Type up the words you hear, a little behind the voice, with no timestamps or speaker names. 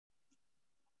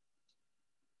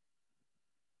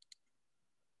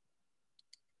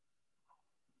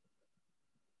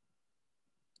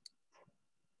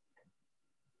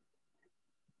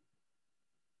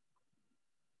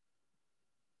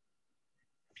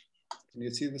Can you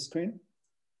see the screen?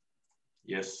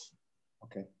 Yes.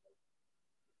 Okay.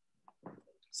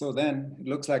 So then it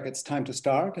looks like it's time to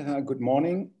start. Good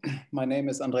morning. My name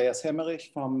is Andreas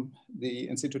HEMMERICH from the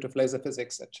Institute of Laser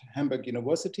Physics at Hamburg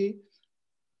University.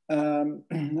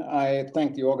 I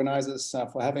thank the organizers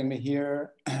for having me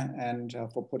here and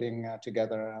for putting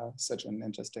together such an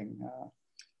interesting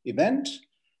event.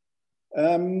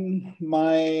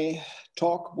 My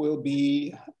talk will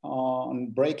be on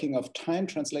breaking of time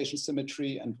translation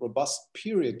symmetry and robust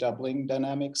period doubling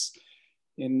dynamics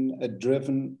in a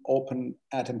driven open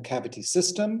atom cavity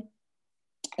system.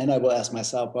 And I will ask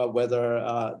myself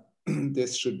whether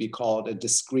this should be called a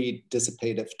discrete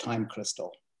dissipative time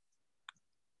crystal.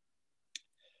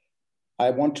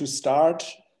 I want to start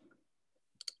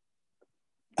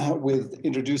with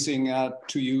introducing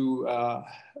to you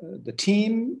the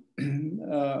team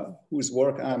whose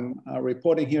work I'm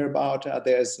reporting here about.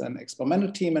 There's an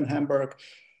experimental team in Hamburg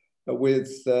with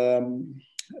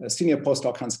a senior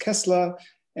postdoc Hans Kessler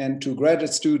and two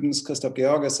graduate students, Christoph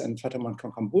Georges and Fatima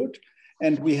Konkambut.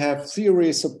 And we have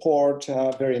theory support,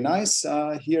 very nice,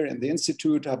 here in the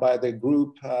Institute by the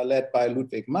group led by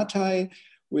Ludwig Mattei,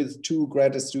 with two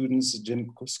graduate students,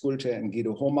 Jim Skulte and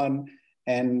Guido Hohmann.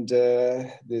 And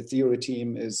the theory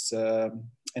team is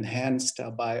enhanced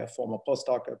by a former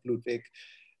postdoc of Ludwig,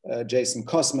 Jason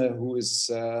Cosme, who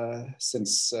is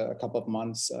since a couple of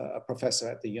months a professor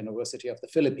at the University of the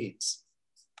Philippines.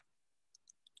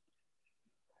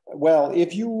 Well,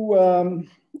 if you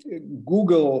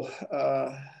Google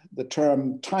the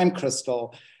term time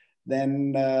crystal,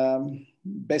 then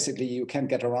basically you can't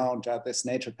get around this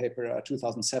Nature paper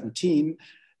 2017.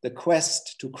 The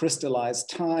quest to crystallize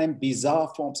time,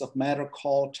 bizarre forms of matter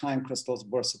called time crystals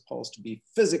were supposed to be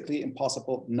physically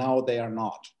impossible. Now they are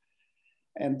not.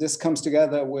 And this comes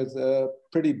together with a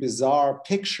pretty bizarre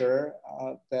picture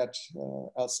that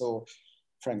also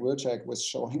Frank Wilczek was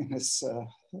showing in his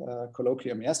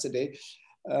colloquium yesterday.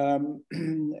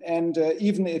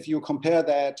 Even if you compare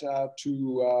that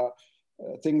to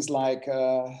things like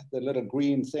the little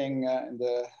green thing in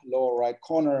the lower right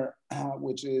corner,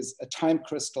 which is a time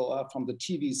crystal from the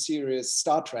TV series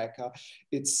Star Trek,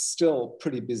 it's still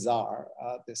pretty bizarre,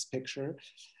 this picture.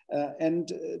 And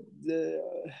the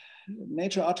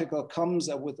Nature article comes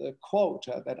with a quote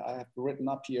that I have written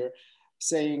up here,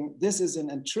 saying, "This is an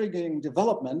intriguing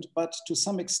development, but to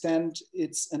some extent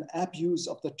it's an abuse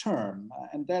of the term."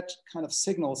 And that kind of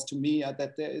signals to me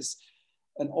that there is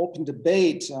an open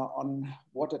debate on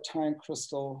what a time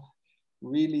crystal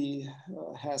really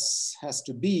has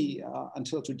to be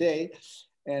until today.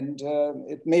 And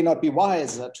it may not be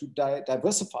wise to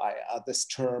diversify this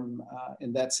term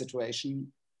in that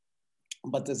situation,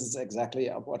 but this is exactly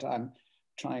what I'm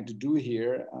trying to do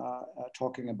here,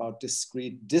 talking about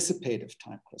discrete dissipative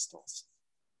time crystals.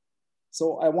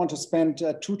 So I want to spend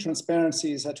two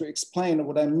transparencies to explain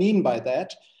what I mean by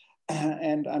that.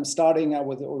 And I'm starting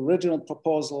with the original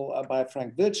proposal by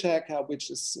Frank Wilczek, which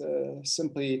is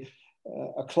simply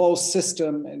a closed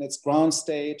system in its ground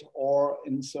state or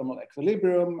in thermal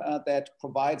equilibrium that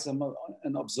provides an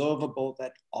observable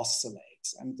that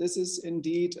oscillates. And this is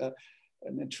indeed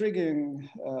an intriguing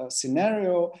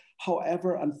scenario.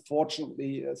 However,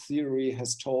 unfortunately, theory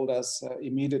has told us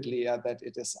immediately that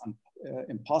it is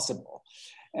impossible.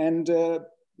 And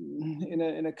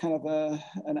in a kind of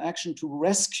an action to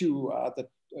rescue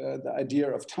the idea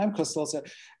of time crystals,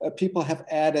 people have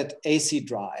added AC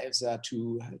drives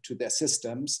to their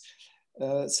systems,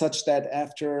 such that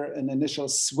after an initial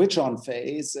switch on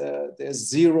phase, there's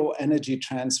zero energy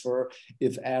transfer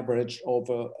if averaged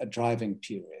over a driving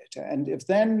period. And if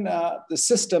then the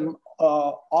system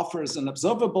offers an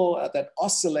observable that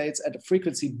oscillates at a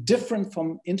frequency different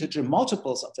from integer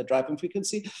multiples of the driving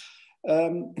frequency,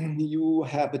 you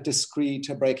have a discrete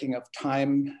breaking of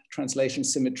time translation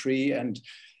symmetry, and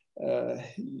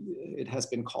it has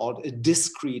been called a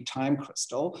discrete time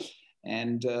crystal.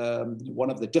 And one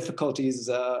of the difficulties,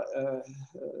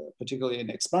 particularly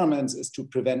in experiments, is to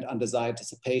prevent undesired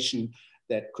dissipation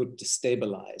that could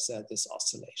destabilize this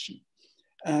oscillation.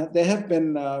 There have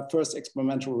been first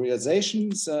experimental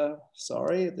realizations.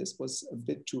 Sorry, this was a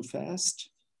bit too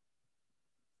fast.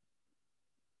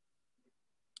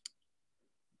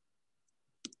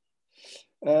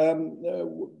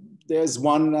 There's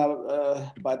one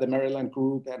by the Maryland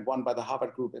group and one by the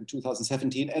Harvard group in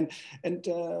 2017, and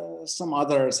some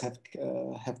others have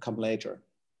come later.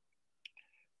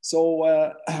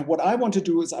 So what I want to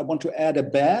do is I want to add a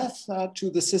bath to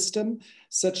the system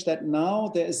such that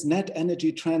now there is net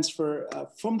energy transfer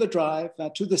from the drive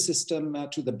to the system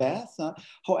to the bath.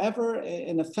 However,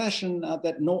 in a fashion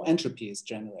that no entropy is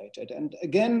generated. And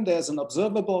again, there's an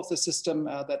observable of the system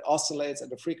that oscillates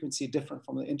at a frequency different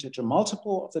from the integer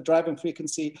multiple of the driving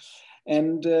frequency.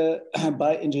 And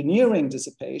by engineering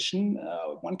dissipation,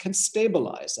 one can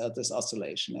stabilize this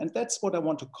oscillation. And that's what I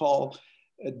want to call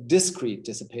a discrete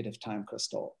dissipative time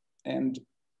crystal. And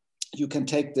you can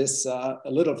take this a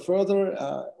little further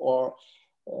or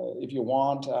if you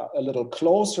want a little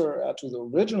closer to the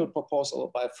original proposal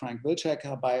by Frank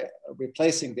Wilczek by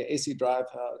replacing the AC drive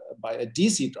by a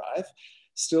DC drive.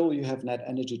 Still, you have net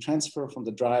energy transfer from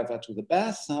the drive to the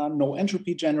bath, no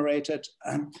entropy generated.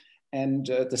 And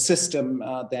the system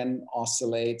then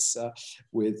oscillates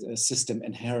with a system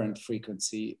inherent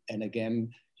frequency. And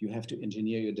again, you have to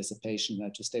engineer your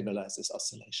dissipation to stabilize this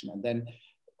oscillation. And then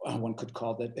one could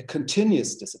call that a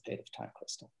continuous dissipative time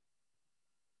crystal.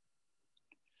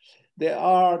 There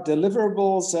are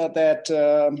deliverables that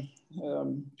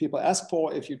people ask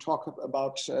for if you talk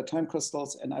about time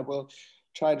crystals, and I will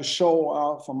try to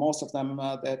show for most of them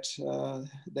that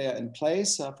they are in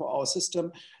place for our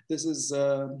system. This is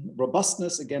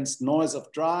robustness against noise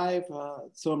of drive,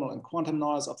 thermal and quantum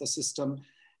noise of the system.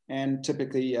 And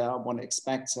typically one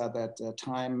expects that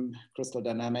time crystal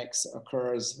dynamics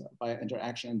occurs by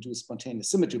interaction-induced spontaneous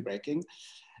symmetry breaking.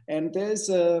 And there's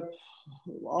a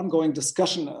ongoing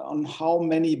discussion on how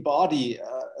many body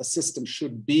a system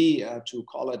should be to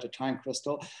call it a time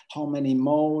crystal, how many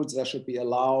modes should be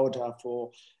allowed for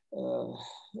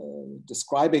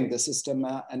describing the system,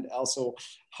 and also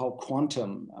how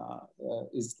quantum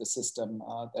is the system.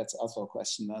 That's also a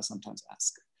question sometimes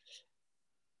asked.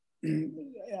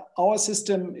 Our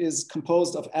system is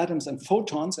composed of atoms and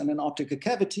photons in an optical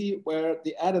cavity where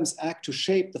the atoms act to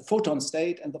shape the photon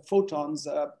state and the photons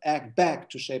act back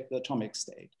to shape the atomic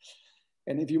state.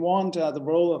 And if you want, the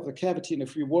role of the cavity in a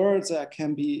few words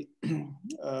can be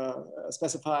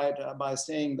specified by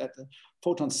saying that the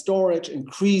photon storage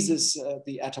increases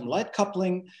the atom light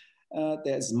coupling.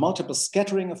 There's multiple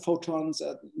scattering of photons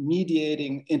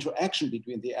mediating interaction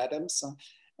between the atoms.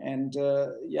 And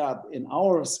yeah, in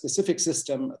our specific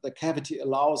system, the cavity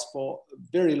allows for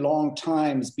very long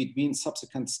times between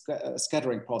subsequent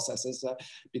scattering processes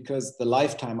because the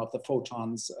lifetime of the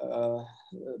photons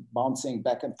bouncing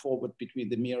back and forward between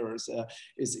the mirrors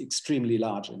is extremely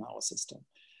large in our system.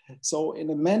 So in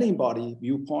a many-body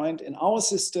viewpoint, in our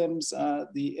systems,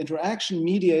 the interaction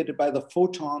mediated by the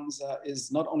photons is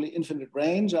not only infinite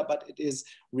range, but it is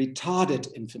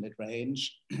retarded infinite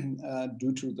range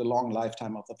due to the long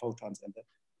lifetime of the photons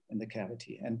in the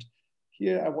cavity. And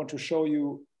here I want to show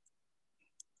you,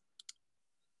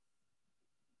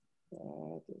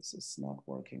 this is not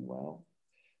working well.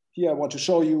 Here I want to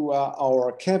show you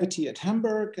our cavity at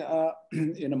Hamburg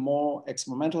in a more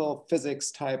experimental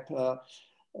physics type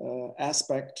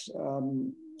aspect.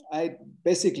 I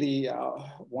basically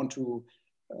want to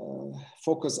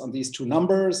focus on these two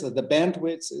numbers. The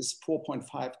bandwidth is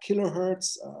 4.5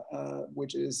 kilohertz,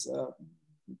 which is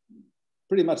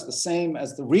pretty much the same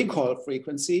as the recoil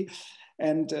frequency.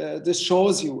 And this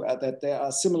shows you that there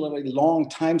are similarly long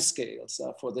time scales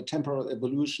for the temporal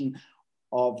evolution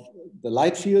of the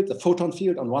light field, the photon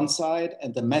field on one side,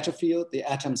 and the matter field, the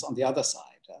atoms on the other side.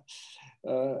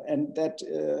 And that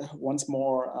once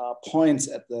more points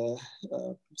at the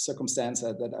circumstance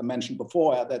that I mentioned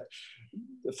before, that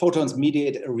the photons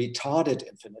mediate a retarded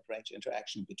infinite range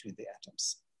interaction between the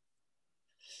atoms.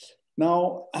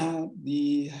 Now,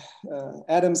 the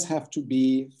atoms have to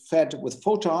be fed with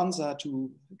photons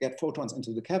to get photons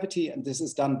into the cavity, and this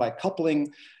is done by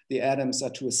coupling the atoms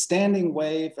to a standing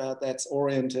wave that's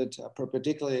oriented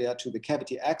perpendicularly to the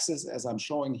cavity axis, as I'm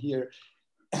showing here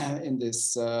in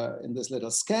this little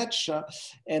sketch.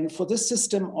 And for this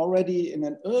system, already in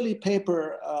an early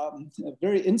paper,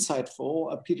 very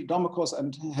insightful, Peter Domokos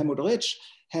and HEMMERICH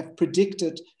have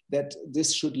predicted that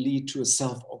this should lead to a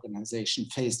self-organization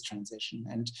phase transition.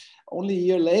 And only a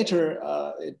year later,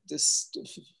 this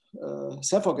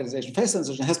self-organization phase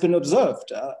transition has been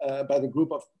observed by the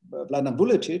group of Vladan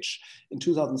Vuletic in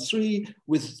 2003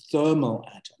 with thermal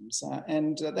atoms.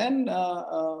 And then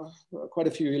quite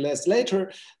a few years later,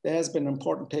 there has been an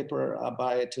important paper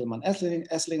by Tilman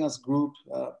Esslinger's group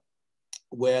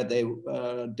where they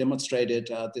demonstrated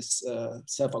this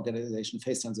self-organization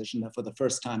phase transition for the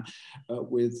first time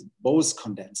with both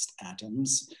condensed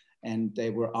atoms. And they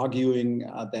were arguing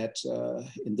that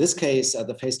in this case,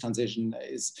 the phase transition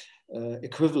is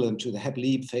equivalent to the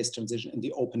Hebb-Lieb phase transition in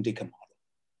the open Dicke model.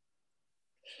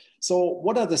 So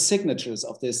what are the signatures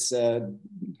of this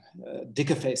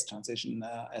Dicke phase transition,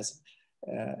 as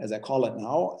I call it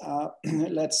now?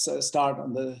 Let's start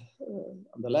on the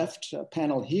left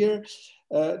panel here.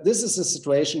 This is a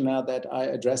situation that I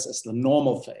address as the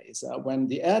normal phase, when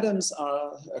the atoms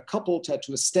are coupled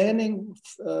to a standing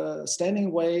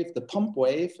wave, the pump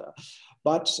wave,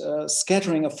 but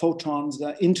scattering of photons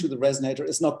into the resonator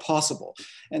is not possible.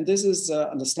 And this is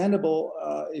understandable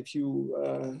if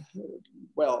you,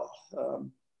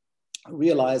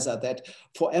 realize that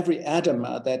for every atom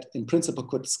that in principle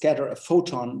could scatter a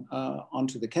photon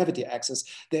onto the cavity axis,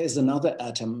 there is another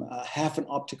atom half an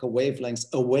optical wavelength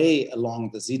away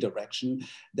along the z direction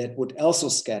that would also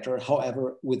scatter,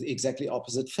 however, with exactly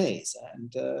opposite phase.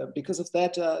 And because of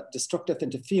that, destructive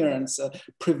interference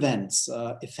prevents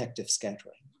effective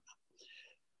scattering.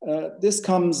 This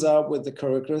comes with the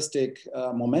characteristic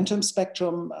momentum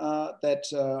spectrum that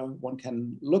one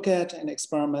can look at in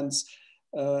experiments.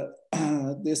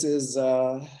 This is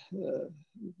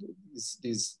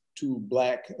these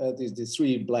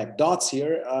three black dots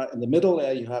here. In the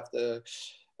middle, you have the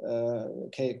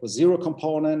k=0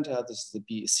 component. This is the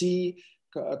BC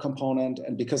component,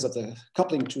 and because of the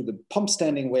coupling to the pump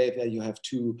standing wave, you have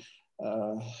two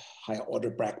higher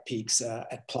order Bragg peaks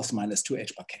at ±2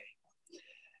 h/k.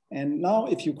 And now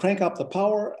if you crank up the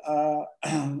power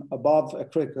above a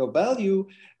critical value,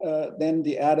 then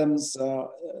the atoms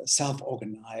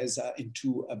self-organize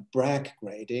into a Bragg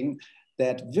grating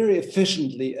that very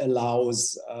efficiently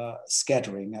allows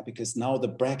scattering, because now the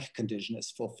Bragg condition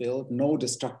is fulfilled, no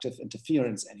destructive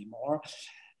interference anymore.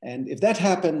 And if that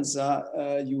happens,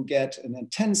 you get an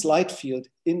intense light field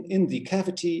in the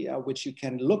cavity, which you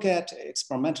can look at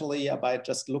experimentally by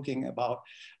just looking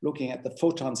at the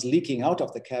photons leaking out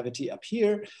of the cavity up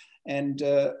here. And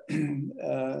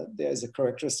there's a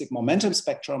characteristic momentum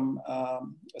spectrum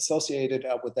associated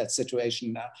with that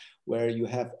situation where you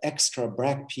have extra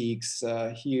Bragg peaks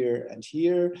here and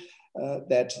here.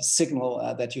 That signal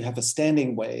that you have a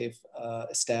standing wave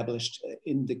established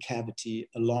in the cavity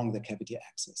along the cavity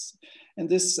axis. And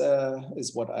this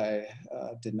is what I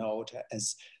denote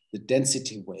as the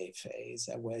density wave phase,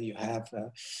 where you have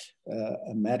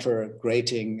a matter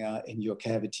grating in your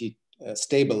cavity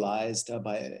stabilized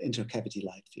by an intercavity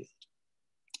light field.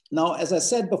 Now, as I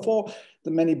said before,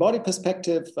 the many-body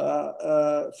perspective,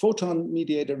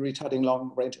 photon-mediated retarding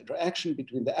long-range interaction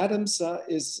between the atoms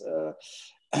is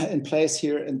in place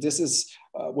here, and this is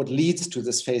what leads to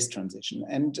this phase transition.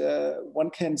 And one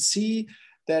can see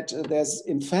that there's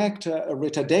in fact a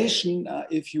retardation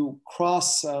if you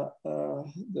cross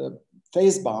the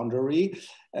phase boundary,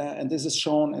 and this is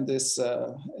shown in this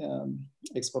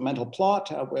experimental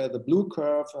plot where the blue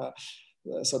curve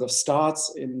sort of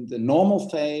starts in the normal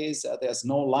phase. There's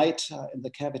no light in the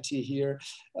cavity here.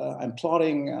 I'm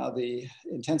plotting the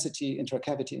intensity,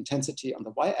 intracavity intensity on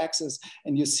the y-axis,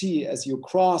 and you see as you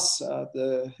cross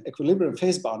the equilibrium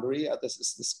phase boundary, this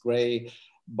is this gray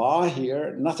bar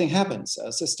here, nothing happens.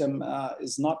 System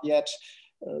is not yet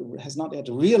has not yet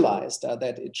realized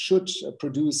that it should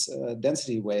produce a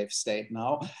density wave state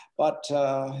now. But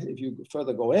if you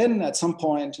further go in, at some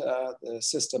point, the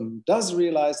system does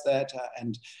realize that,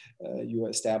 and you are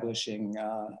establishing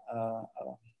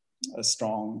a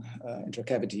strong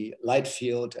intercavity light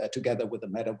field together with the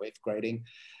matter wave grating.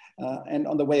 And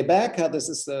on the way back, this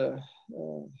is the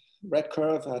red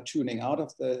curve tuning out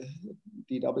of the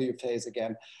DW phase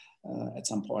again. At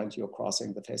some point, you're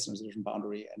crossing the phase transition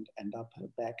boundary and end up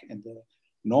back in the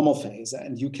normal phase.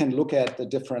 And you can look at the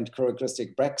different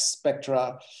characteristic Bragg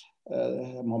spectra,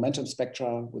 momentum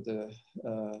spectra with the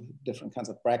different kinds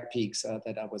of Bragg peaks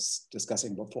that I was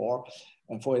discussing before.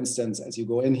 For instance, as you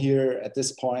go in here at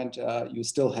this point, you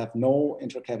still have no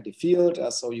intercavity field,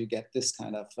 so you get this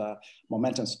kind of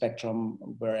momentum spectrum,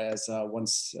 whereas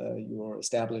once you're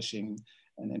establishing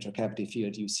an intercavity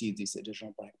field, you see these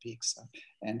additional Bragg peaks.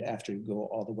 And after you go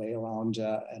all the way around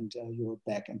and you're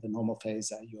back in the normal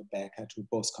phase, you're back to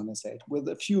Bose condensate with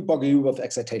a few Bogeyuv of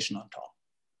excitation on top.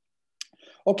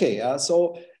 Okay,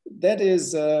 so that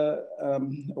is a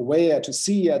way to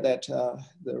see that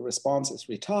the response is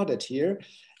retarded here.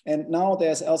 And now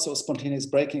there's also spontaneous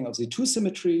breaking of Z2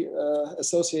 symmetry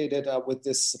associated with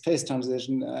this phase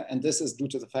transition. And this is due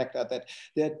to the fact that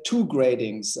there are two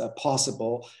gratings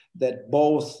possible that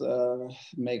both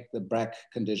make the Bragg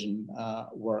condition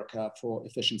work for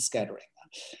efficient scattering.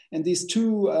 And these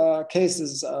two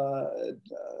cases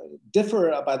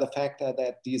differ by the fact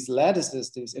that these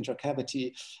lattices, these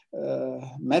intercavity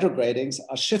matter gratings,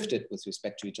 are shifted with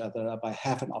respect to each other by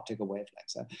half an optical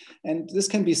wavelength. And this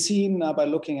can be seen by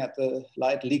looking at the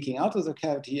light leaking out of the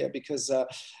cavity because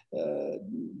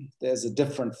there's a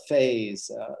different phase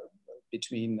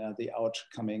between the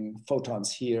outcoming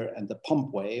photons here and the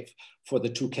pump wave for the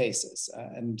two cases.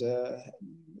 And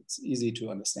it's easy to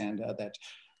understand that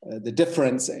the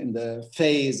difference in the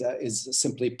phase is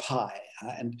simply pi.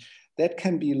 And that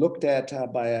can be looked at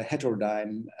by a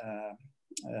heterodyne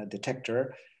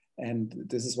detector. And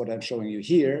this is what I'm showing you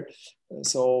here.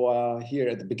 So here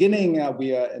at the beginning,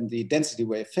 we are in the density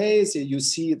wave phase. You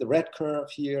see the red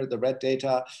curve here. The red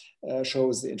data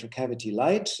shows the intercavity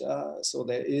light. So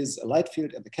there is a light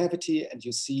field in the cavity, and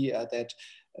you see that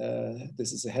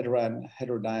this is a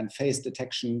heterodyne phase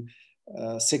detection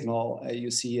signal.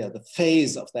 You see the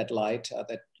phase of that light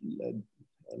that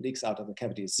leaks out of the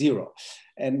cavity is 0.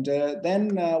 And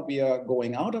then we are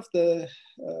going out of the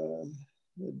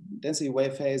density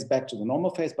wave phase back to the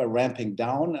normal phase by ramping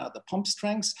down the pump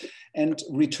strengths and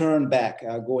return back,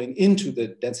 going into the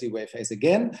density wave phase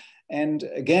again. And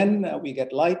again, we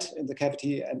get light in the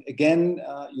cavity, and again,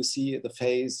 you see the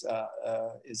phase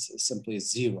is simply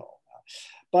 0.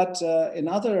 But in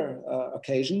other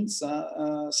occasions,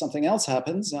 something else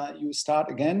happens. You start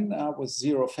again with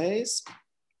 0 phase,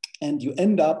 and you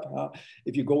end up,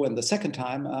 if you go in the second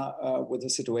time, with a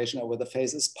situation where the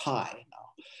phase is pi now.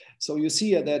 So you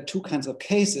see there are two kinds of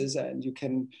cases, and you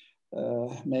can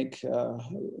make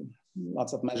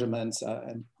lots of measurements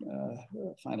and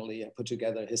finally put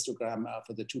together a histogram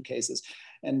for the two cases.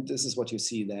 And this is what you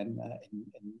see then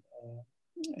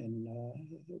in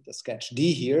the sketch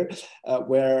D here,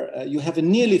 where you have a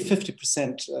nearly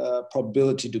 50%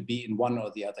 probability to be in one or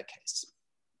the other case.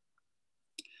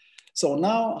 So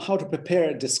now how to prepare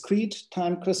a discrete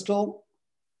time crystal,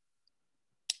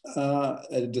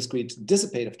 a discrete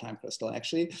dissipative time crystal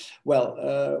actually. Well,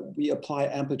 we apply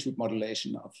amplitude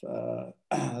modulation of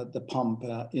the pump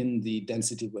in the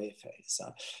density wave phase.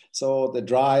 So the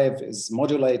drive is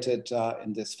modulated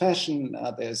in this fashion.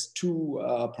 There's two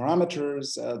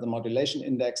parameters, the modulation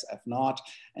index F0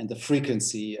 and the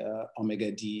frequency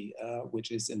omega d,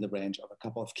 which is in the range of a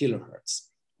couple of kilohertz.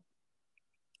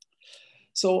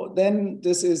 So then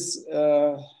this is,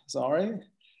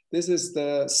 this is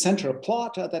the center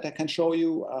plot that I can show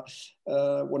you.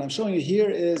 What I'm showing you here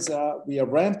is we are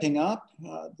ramping up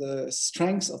the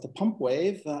strength of the pump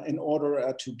wave in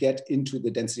order to get into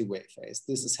the density wave phase.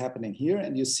 This is happening here,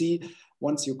 and you see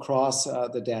once you cross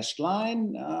the dashed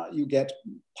line, you get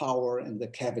power in the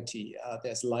cavity.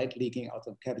 There's light leaking out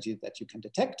of the cavity that you can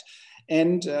detect.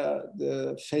 And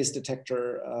the phase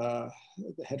detector,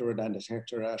 the heterodyne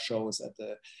detector shows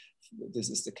that this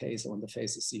is the case when the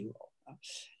phase is 0.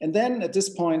 And then at this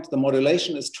point, the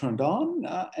modulation is turned on.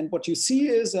 And what you see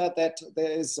is that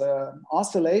there is an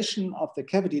oscillation of the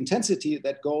cavity intensity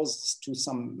that goes to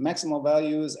some maximal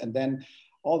values and then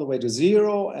all the way to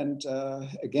 0. And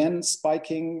again,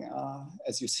 spiking,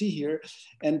 as you see here.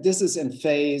 And this is in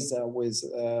phase with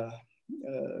the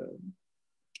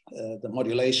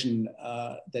modulation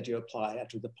that you apply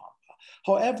to the pump.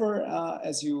 However,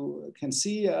 as you can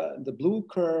see, the blue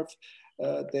curve,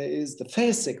 there is the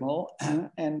phase signal,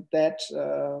 and that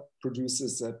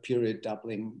produces a period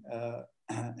doubling,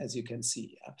 as you can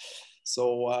see.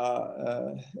 So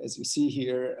as you see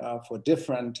here, for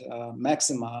different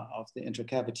maxima of the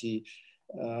intercavity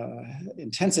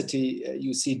intensity,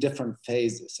 you see different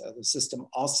phases. The system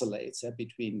oscillates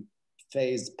between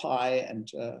phase pi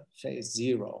and phase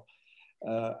 0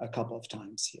 a couple of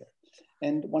times here.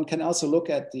 And one can also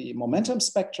look at the momentum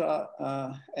spectra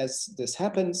as this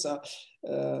happens. At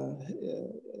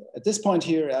this point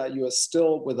here, you are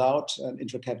still without an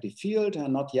intercavity field,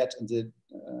 and not yet in the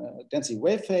density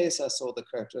wave phase. So the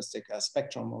characteristic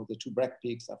spectrum of the two Bragg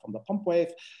peaks are from the pump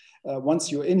wave.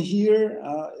 Once you're in here,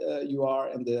 you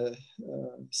are in the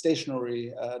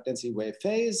stationary density wave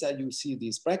phase. You see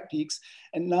these Bragg peaks.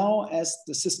 And now as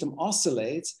the system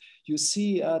oscillates, you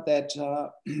see that,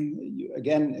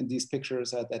 again, in these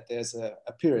pictures, that there's a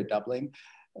period doubling.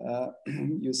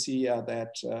 You see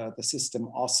that the system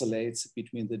oscillates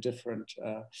between the different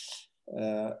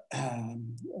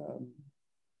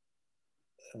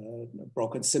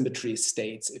broken symmetry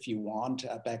states, if you want,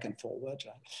 back and forward.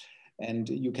 And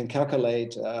you can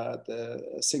calculate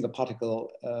the single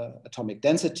particle atomic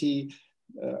density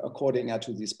according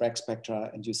to these Bragg spectra.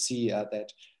 And you see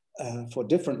that for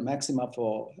different maxima,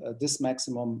 for this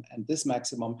maximum and this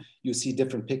maximum, you see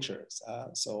different pictures.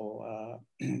 So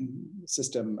the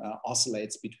system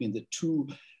oscillates between the two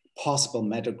possible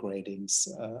matter gratings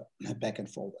back and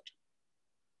forward.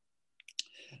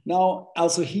 Now,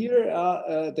 also here,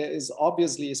 there is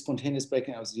obviously a spontaneous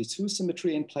breaking of Z2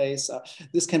 symmetry in place.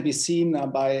 This can be seen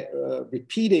by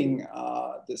repeating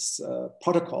this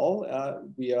protocol.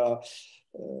 We are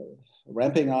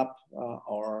ramping up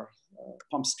our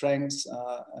pump strengths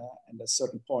and at a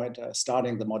certain point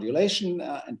starting the modulation,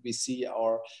 and we see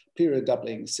our period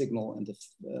doubling signal in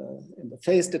the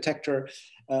phase detector,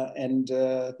 and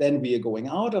then we are going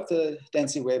out of the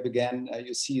density wave again.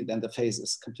 You see then the phase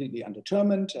is completely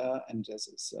undetermined, and this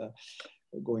is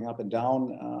going up and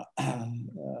down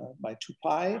by 2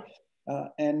 pi.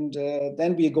 And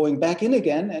then we are going back in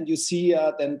again, and you see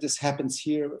then this happens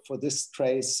here for this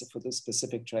trace, for this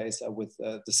specific trace with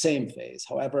the same phase.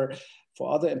 However, for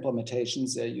other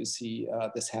implementations, you see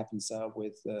this happens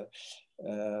with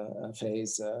a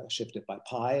phase shifted by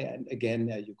pi. And again,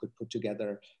 you could put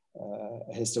together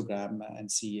a histogram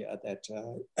and see that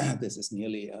this is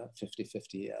nearly a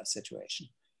 50-50 situation.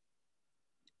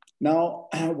 Now,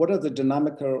 what are the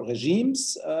dynamical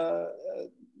regimes?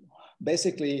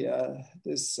 Basically,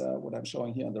 this, what I'm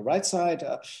showing here on the right side,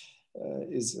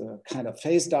 is a kind of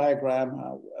phase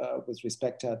diagram with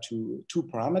respect to 2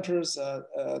 parameters,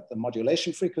 the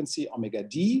modulation frequency, omega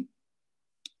d,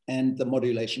 and the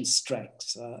modulation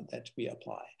strength that we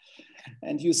apply.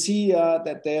 And you see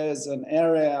that there's an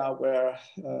area where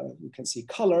you can see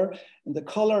color, and the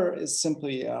color is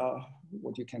simply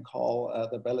what you can call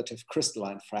the relative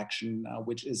crystalline fraction,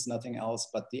 which is nothing else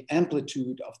but the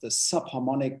amplitude of the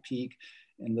subharmonic peak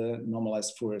in the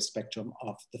normalized Fourier spectrum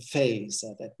of the phase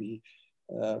that we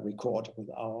record with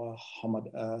our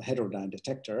heterodyne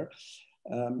detector.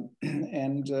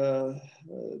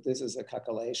 This is a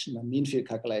calculation, a mean field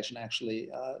calculation actually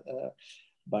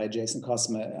by Jason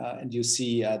Cosme, and you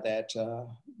see that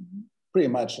pretty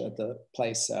much at the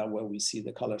place where we see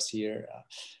the colors here,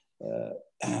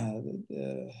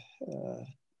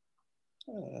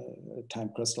 time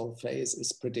crystal phase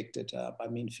is predicted by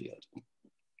mean field.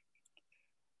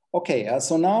 Okay,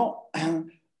 so now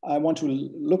I want to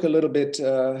look a little bit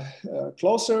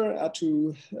closer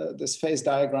to this phase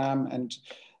diagram and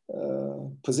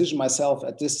position myself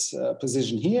at this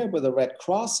position here where the red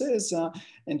cross is,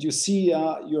 and you see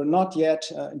you're not yet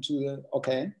into the,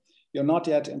 okay, you're not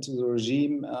yet into the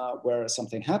regime where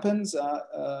something happens.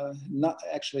 Not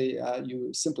actually,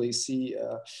 you simply see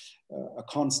a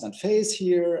constant phase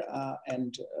here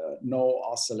and no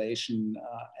oscillation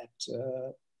at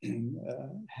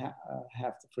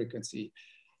half the frequency,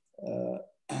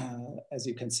 as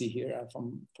you can see here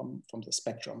from the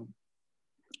spectrum.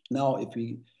 Now, if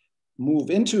we move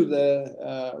into the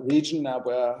region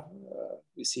where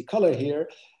we see color here,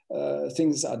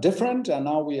 things are different. And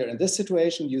now we are in this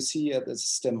situation. You see the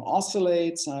system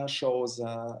oscillates, shows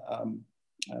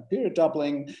period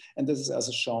doubling. And this is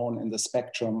also shown in the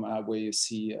spectrum where you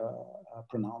see a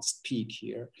pronounced peak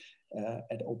here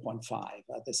at 0.5.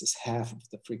 This is half of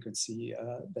the frequency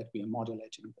that we are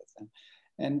modulating with.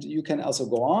 And you can also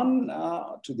go on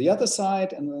to the other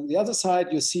side. And on the other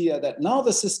side, you see that now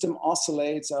the system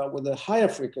oscillates with a higher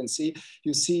frequency.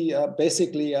 You see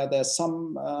basically there's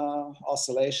some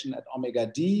oscillation at omega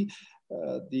d.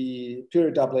 The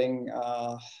period doubling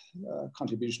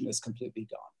contribution is completely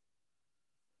gone.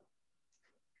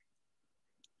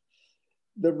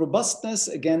 The robustness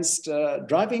against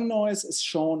driving noise is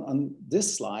shown on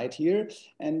this slide here.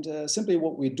 And simply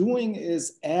what we're doing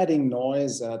is adding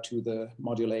noise to the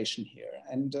modulation here.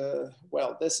 And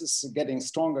well, this is getting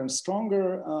stronger and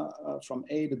stronger from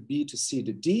A to B to C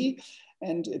to D.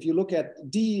 And if you look at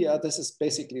D, this is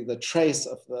basically the trace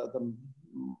of the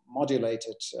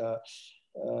modulated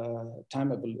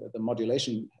time of the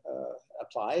modulation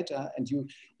applied. And you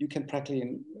can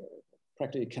practically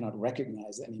cannot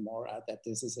recognize anymore that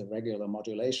this is a regular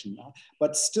modulation.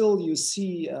 But still you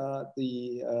see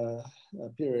the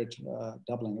period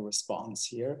doubling response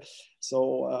here.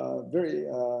 So very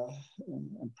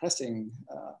impressing.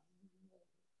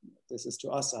 This is to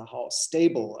us how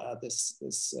stable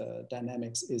this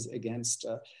dynamics is against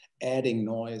adding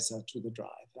noise to the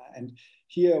drive. And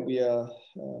here we are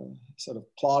sort of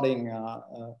plotting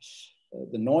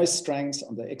the noise strength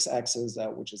on the x-axis,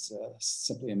 which is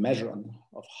simply a measure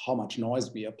of how much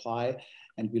noise we apply.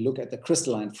 And we look at the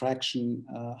crystalline fraction,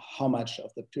 how much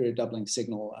of the period doubling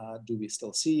signal do we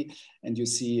still see? And you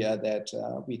see that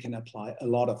we can apply a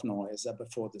lot of noise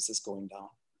before this is going down.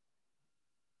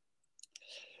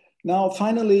 Now,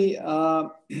 finally, I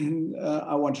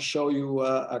want to show you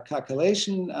a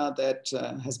calculation that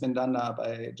has been done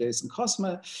by Jason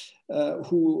Cosme,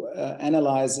 who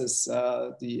analyzes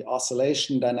the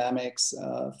oscillation dynamics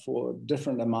for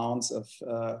different amounts of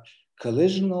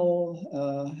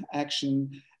collisional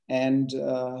action and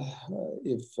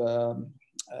if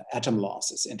atom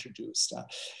loss is introduced.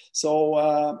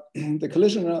 So the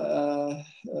collision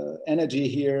energy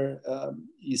here,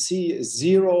 you see, is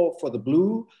 0 for the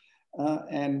blue,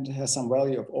 and has some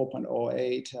value of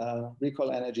 0.08.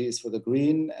 Recoil energy is for the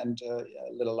green and a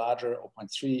little larger,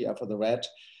 0.3 for the red.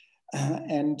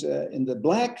 And in the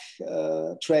black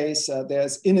trace,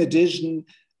 there's in addition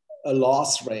a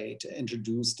loss rate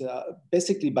introduced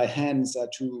basically by hands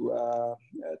to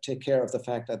take care of the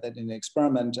fact that in the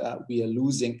experiment we are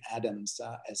losing atoms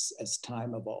as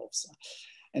time evolves.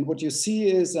 And what you see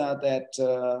is that,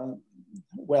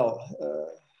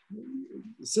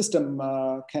 the system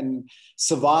can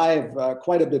survive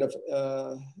quite a bit of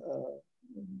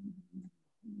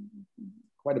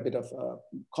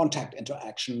contact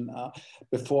interaction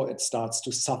before it starts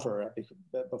to suffer,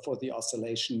 before the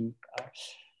oscillation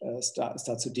starts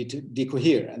to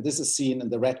decohere. And this is seen in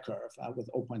the red curve with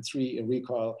 0.3 in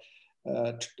recoil,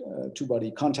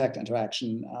 two-body contact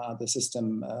interaction. The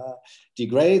system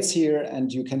degrades here,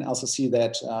 and you can also see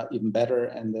that even better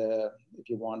in the, if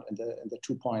you want, in the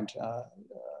 2-point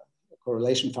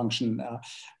correlation function,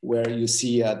 where you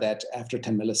see that after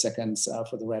 10 milliseconds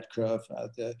for the red curve,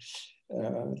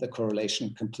 the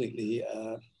correlation completely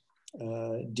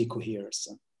decoheres.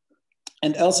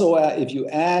 And also, if you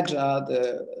add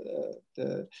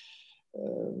the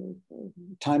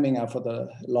timing for the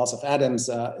loss of atoms,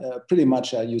 pretty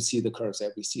much you see the curves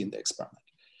that we see in the experiment.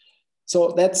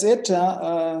 So that's it.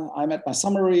 I'm at my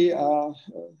summary,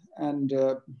 and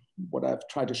what I've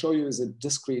tried to show you is a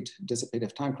discrete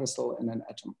dissipative time crystal in an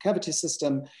atom cavity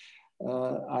system.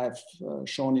 I've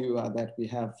shown you that we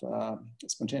have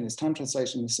spontaneous time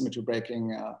translation, symmetry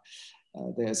breaking.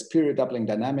 There's period doubling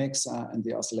dynamics, and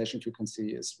the oscillation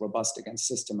frequency is robust against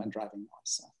system and driving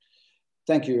noise.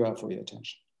 Thank you for your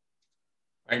attention.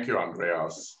 Thank you,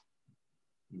 Andreas.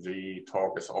 The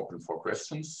talk is open for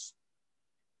questions.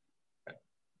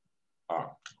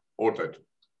 Ordered.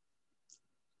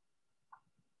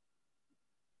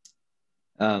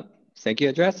 Thank you,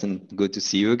 Andreas, and good to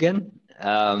see you again.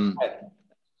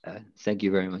 Thank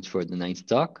you very much for the nice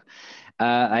talk.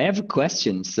 I have a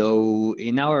question. So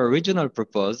in our original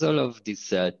proposal of this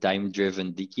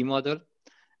time-driven decay model,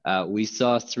 we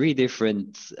saw 3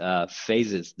 different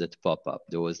phases that pop up.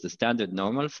 There was the standard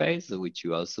normal phase, which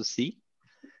you also see.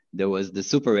 There was the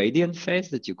super radiant phase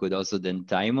that you could also then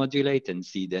time modulate and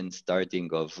see then starting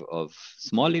of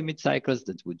small limit cycles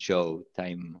that would show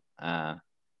time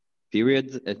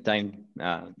period, time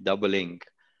doubling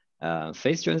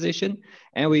phase transition.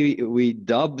 And we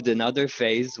dubbed another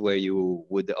phase where you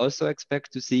would also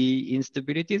expect to see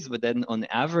instabilities, but then on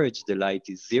average, the light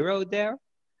is 0 there.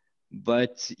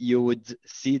 But you would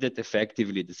see that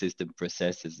effectively the system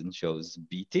processes and shows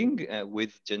beating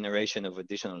with generation of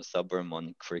additional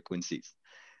subharmonic frequencies.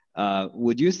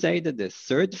 Would you say that the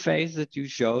 3rd phase that you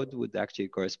showed would actually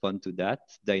correspond to that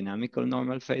dynamical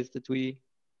normal phase that we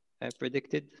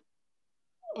predicted?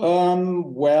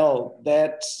 Well,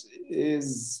 that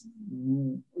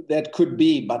could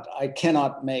be, but I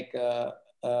cannot make a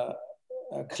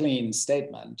clean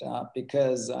statement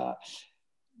because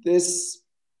this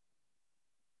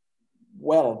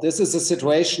is a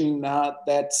situation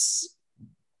that's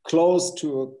close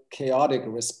to a chaotic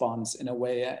response in a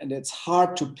way, and it's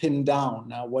hard to pin down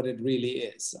what it really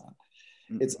is.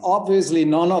 It's obviously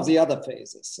none of the other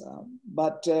phases,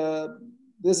 but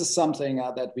this is something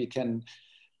that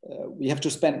we have to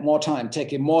spend more time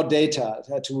taking more data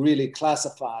to really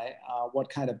classify what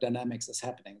kind of dynamics is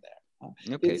happening there.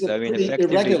 Okay, so I mean,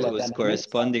 effectively it was dynamics,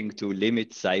 corresponding to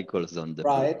limit cycles on the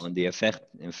on the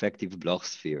effective Bloch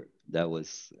sphere. That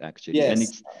was actually, yes. And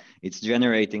it's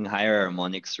generating higher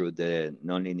harmonics through the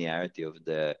nonlinearity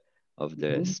of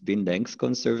the spin length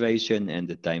conservation and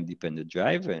the time-dependent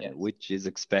drive, yes. Which is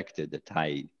expected at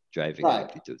high driving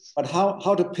amplitudes. But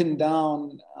how to pin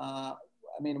down? I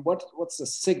mean, what's the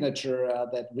signature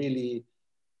that really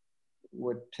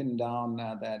would pin down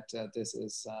that this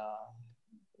is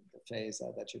the phase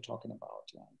that you're talking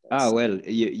about? Well,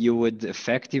 you would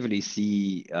effectively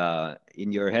see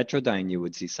in your heterodyne, you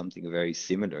would see something very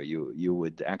similar. You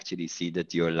would actually see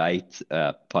that your light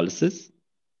pulses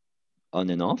on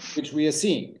and off, which we are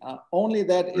seeing. Only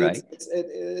that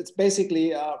it's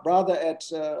basically rather at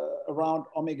around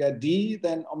omega d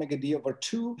than omega d over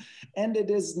 2, and it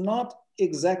is not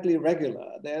exactly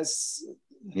regular. There's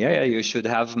Yeah, you should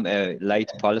have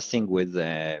light pulsing with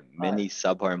many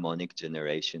subharmonic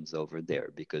generations over there,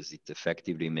 because it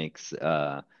effectively makes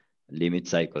limit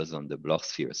cycles on the Bloch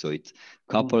sphere. So it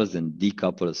couples and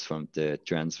decouples from the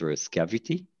transverse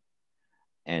cavity.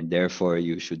 And therefore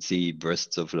you should see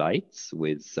bursts of light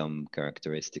with some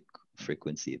characteristic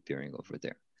frequency appearing over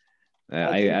there.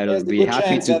 I'll be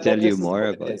happy to tell you more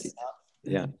about it.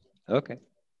 Yeah, okay.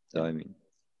 So I mean.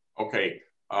 Okay,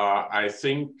 I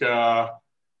think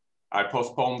I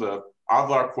postponed the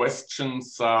other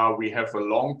questions. We have a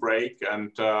long break,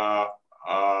 and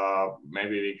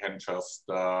maybe we can just,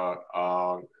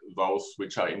 those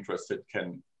which are interested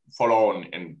can follow on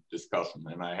in discussion.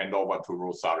 And I hand over to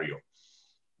Rosario.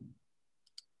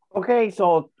 Okay,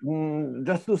 so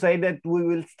just to say that we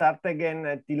will start again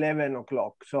at 11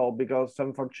 o'clock. So because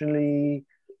unfortunately,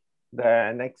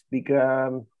 the next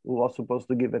speaker who was supposed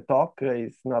to give a talk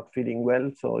is not feeling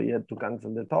well, so he had to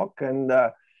cancel the talk. And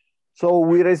so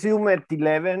we resume at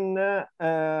 11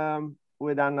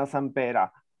 with Anna Sampera.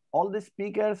 All the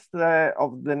speakers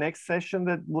of the next session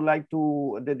that would like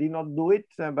to, they did not do it,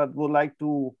 but would like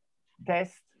to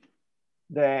test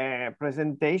the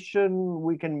presentation,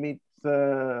 we can meet,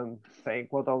 say,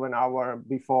 quarter of an hour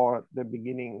before the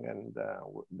beginning, and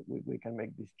we can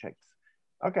make these checks.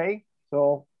 Okay,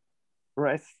 so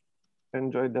rest,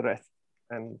 enjoy the rest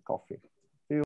and coffee.